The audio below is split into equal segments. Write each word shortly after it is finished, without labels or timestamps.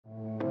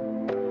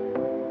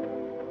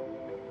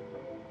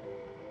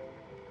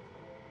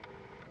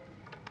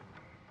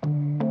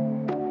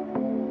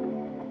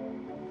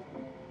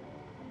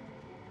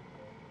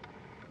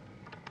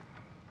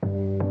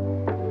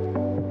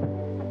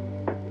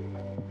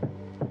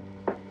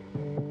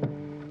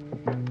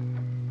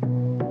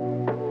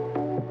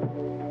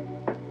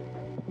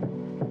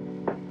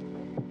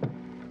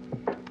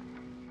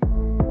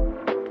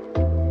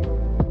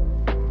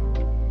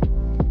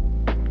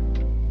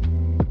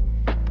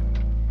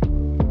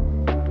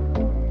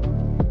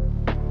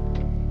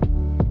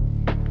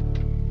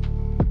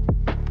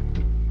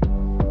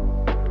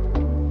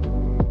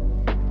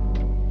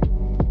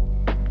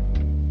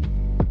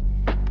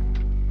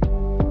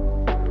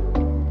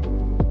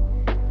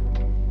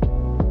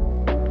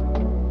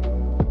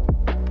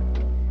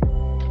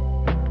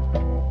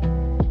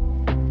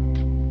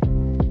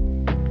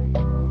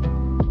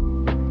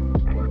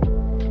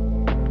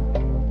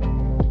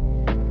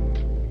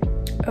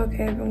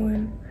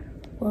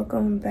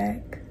Welcome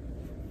back.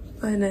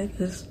 My neck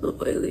is a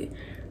little oily,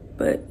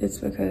 but it's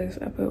because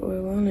I put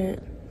oil on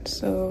it.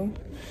 So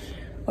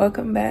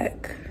welcome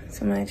back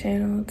to my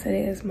channel.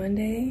 Today is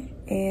Monday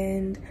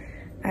and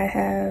I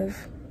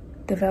have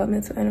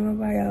developmental animal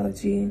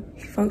biology,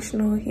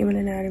 functional human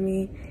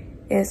anatomy,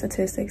 and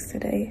statistics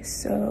today.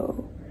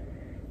 So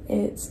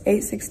it's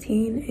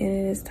 8:16 and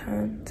it is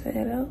time to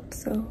head out.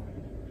 So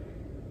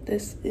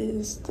this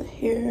is the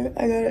hair.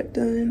 I got it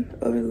done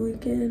over the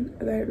weekend.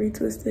 I got it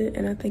retwisted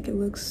and I think it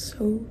looks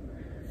so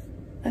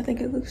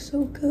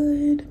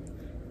good.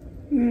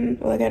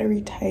 Well, I got it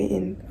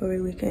retightened over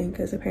the weekend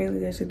because apparently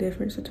there's a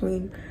difference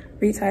between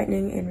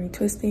retightening and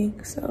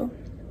retwisting. So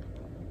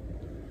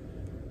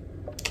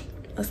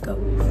let's go.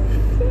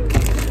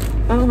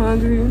 I'm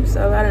hungry,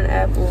 so I got an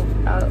apple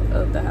out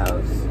of the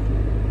house,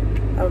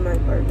 out of my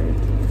apartment,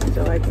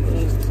 so I can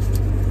eat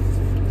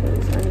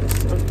because I need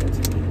something to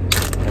eat.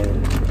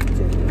 I'm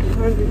just really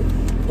hungry.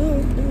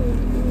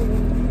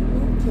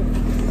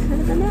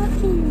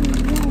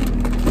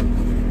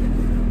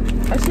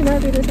 I should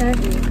not be this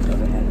happy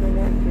over having a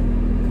napkin.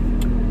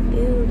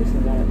 Ew, this is a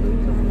lot of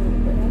bruise on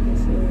it, but I can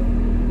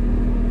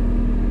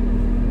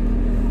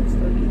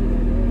still eat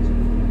my nails.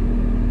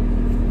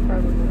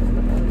 Probably not,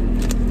 but I'll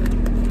eat.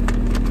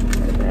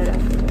 Got a bad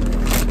apple.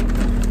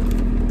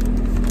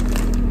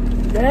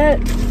 That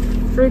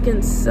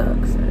freaking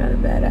sucks. I got a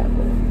bad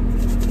apple.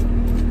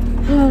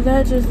 Oh,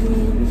 that just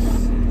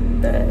means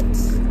that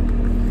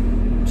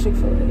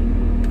Chick-fil-A.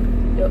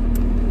 Yep,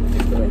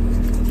 Chick-fil-A.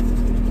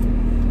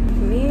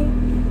 Me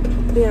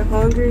being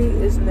hungry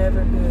is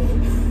never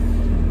good.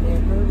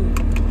 Being hungry.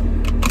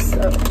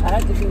 So I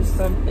have to do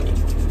something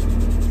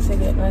to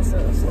get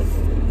myself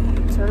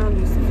something to eat. Turn on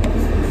these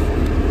devices.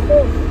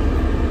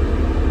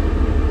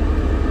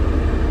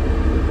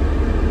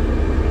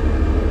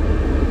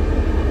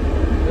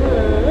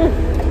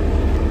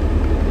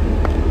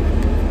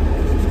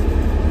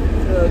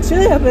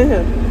 Chilly up in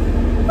here.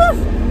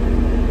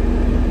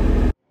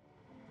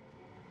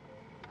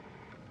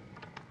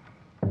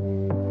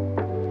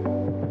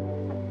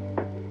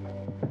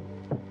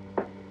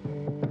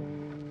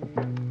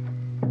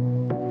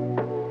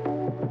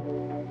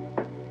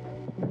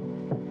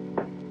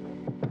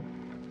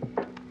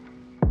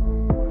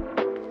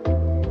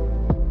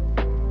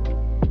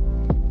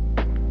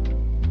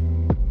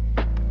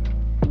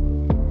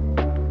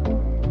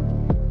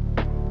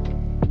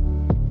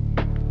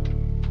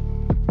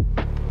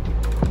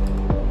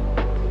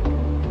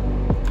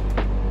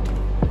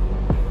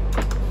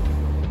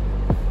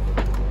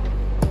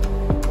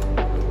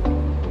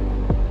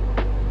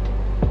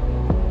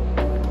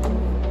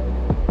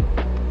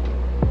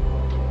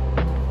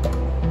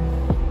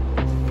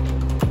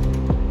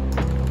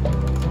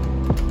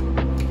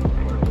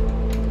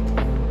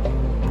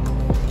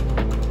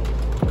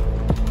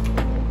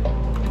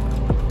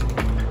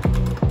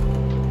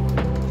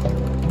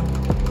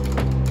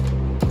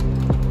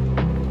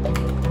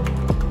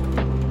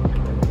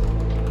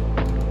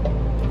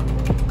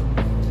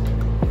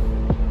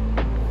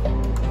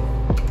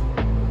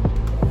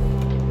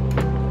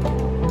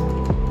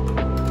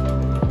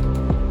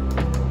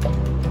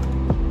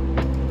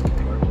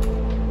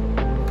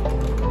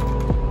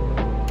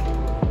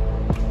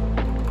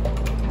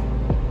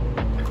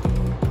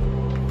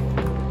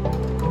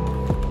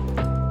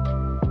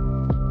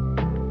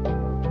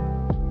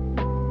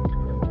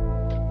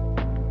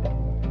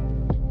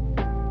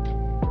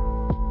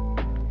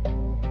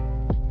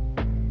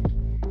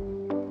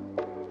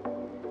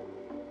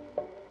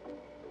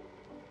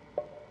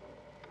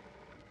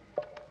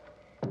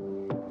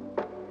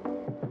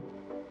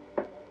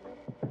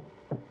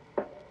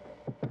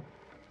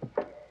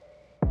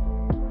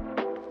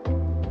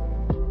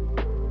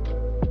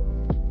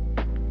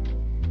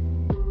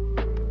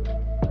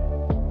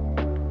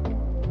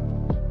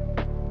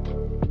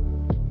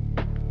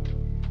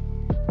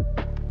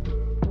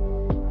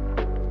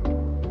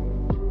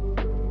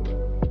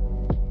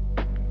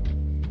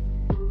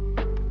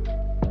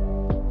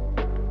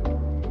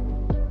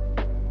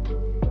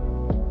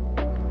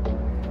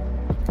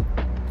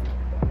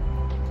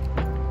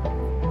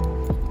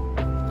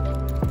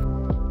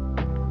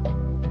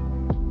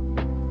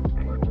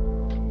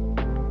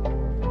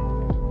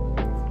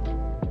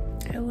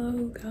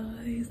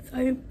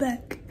 I'm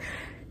back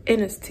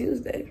and it's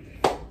Tuesday,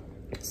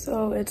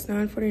 so it's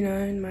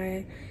 9:49.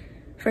 My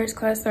first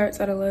class starts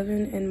at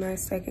 11 and my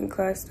second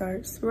class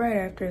starts right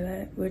after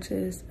that, which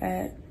is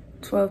at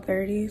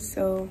 12:30.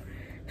 So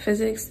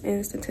physics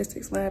and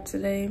statistics lab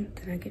today,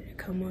 then I get to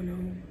come on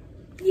home.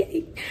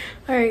 Yay.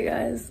 All right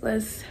guys,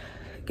 let's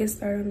get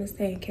started on this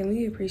day. Can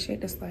we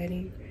appreciate this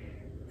lighting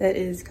that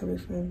is coming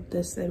from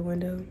this said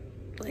window?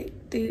 Like,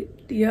 do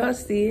y'all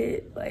see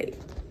it? Like,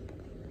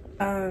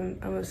 I'm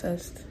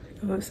obsessed.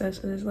 I'm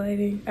obsessed with this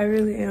lighting. I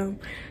really am.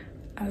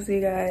 I'll see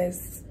you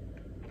guys.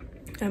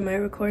 I might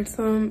record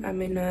some, I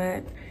may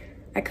not.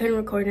 I couldn't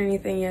record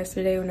anything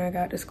yesterday when I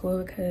got to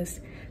school because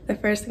the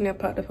first thing that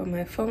popped up on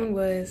my phone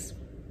was,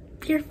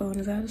 your phone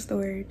is out of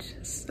storage.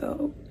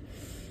 So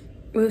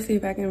we'll see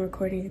if I can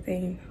record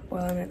anything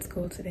while I'm at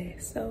school today.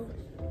 So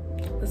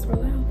let's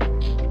roll out.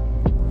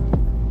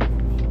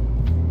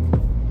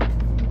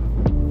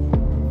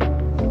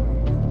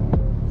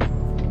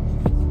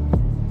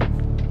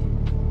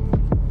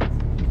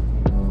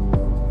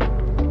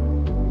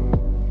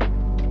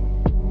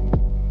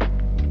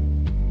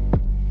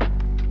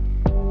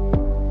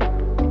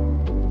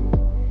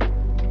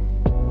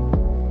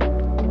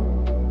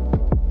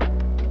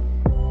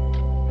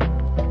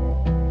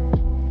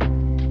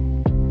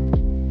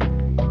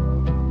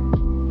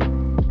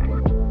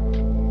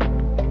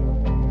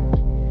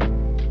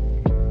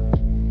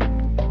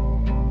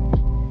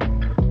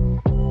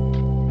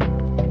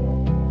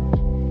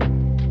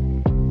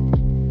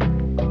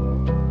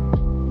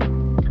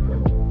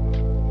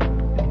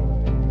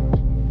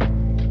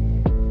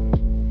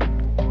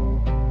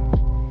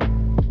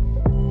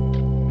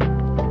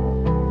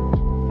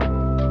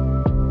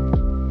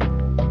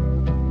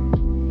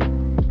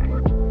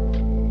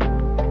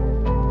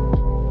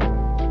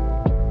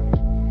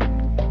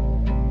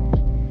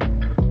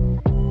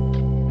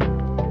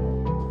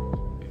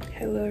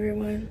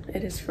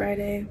 It is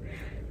Friday.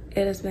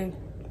 It has been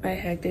a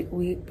hectic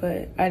week,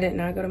 but I did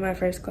not go to my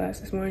first class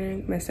this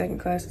morning. My second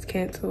class is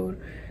canceled,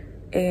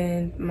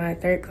 and my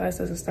third class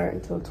doesn't start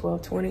until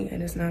 12:20,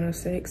 and it's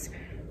 9:06.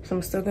 So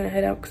I'm still gonna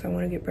head out because I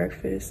want to get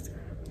breakfast.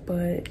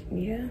 But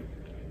yeah,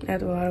 I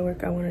have a lot of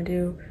work I want to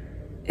do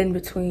in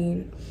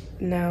between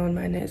now and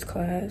my next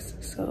class.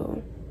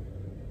 So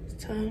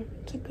it's time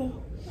to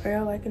go. Are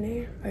y'all liking the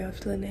hair? Are y'all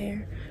feeling the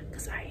hair?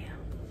 Because I am.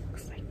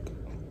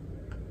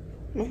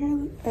 My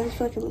hair, I just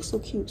feel like it looks so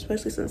cute,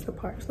 especially since the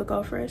parts look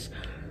all fresh.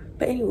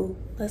 But anyway,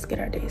 let's get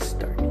our day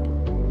started.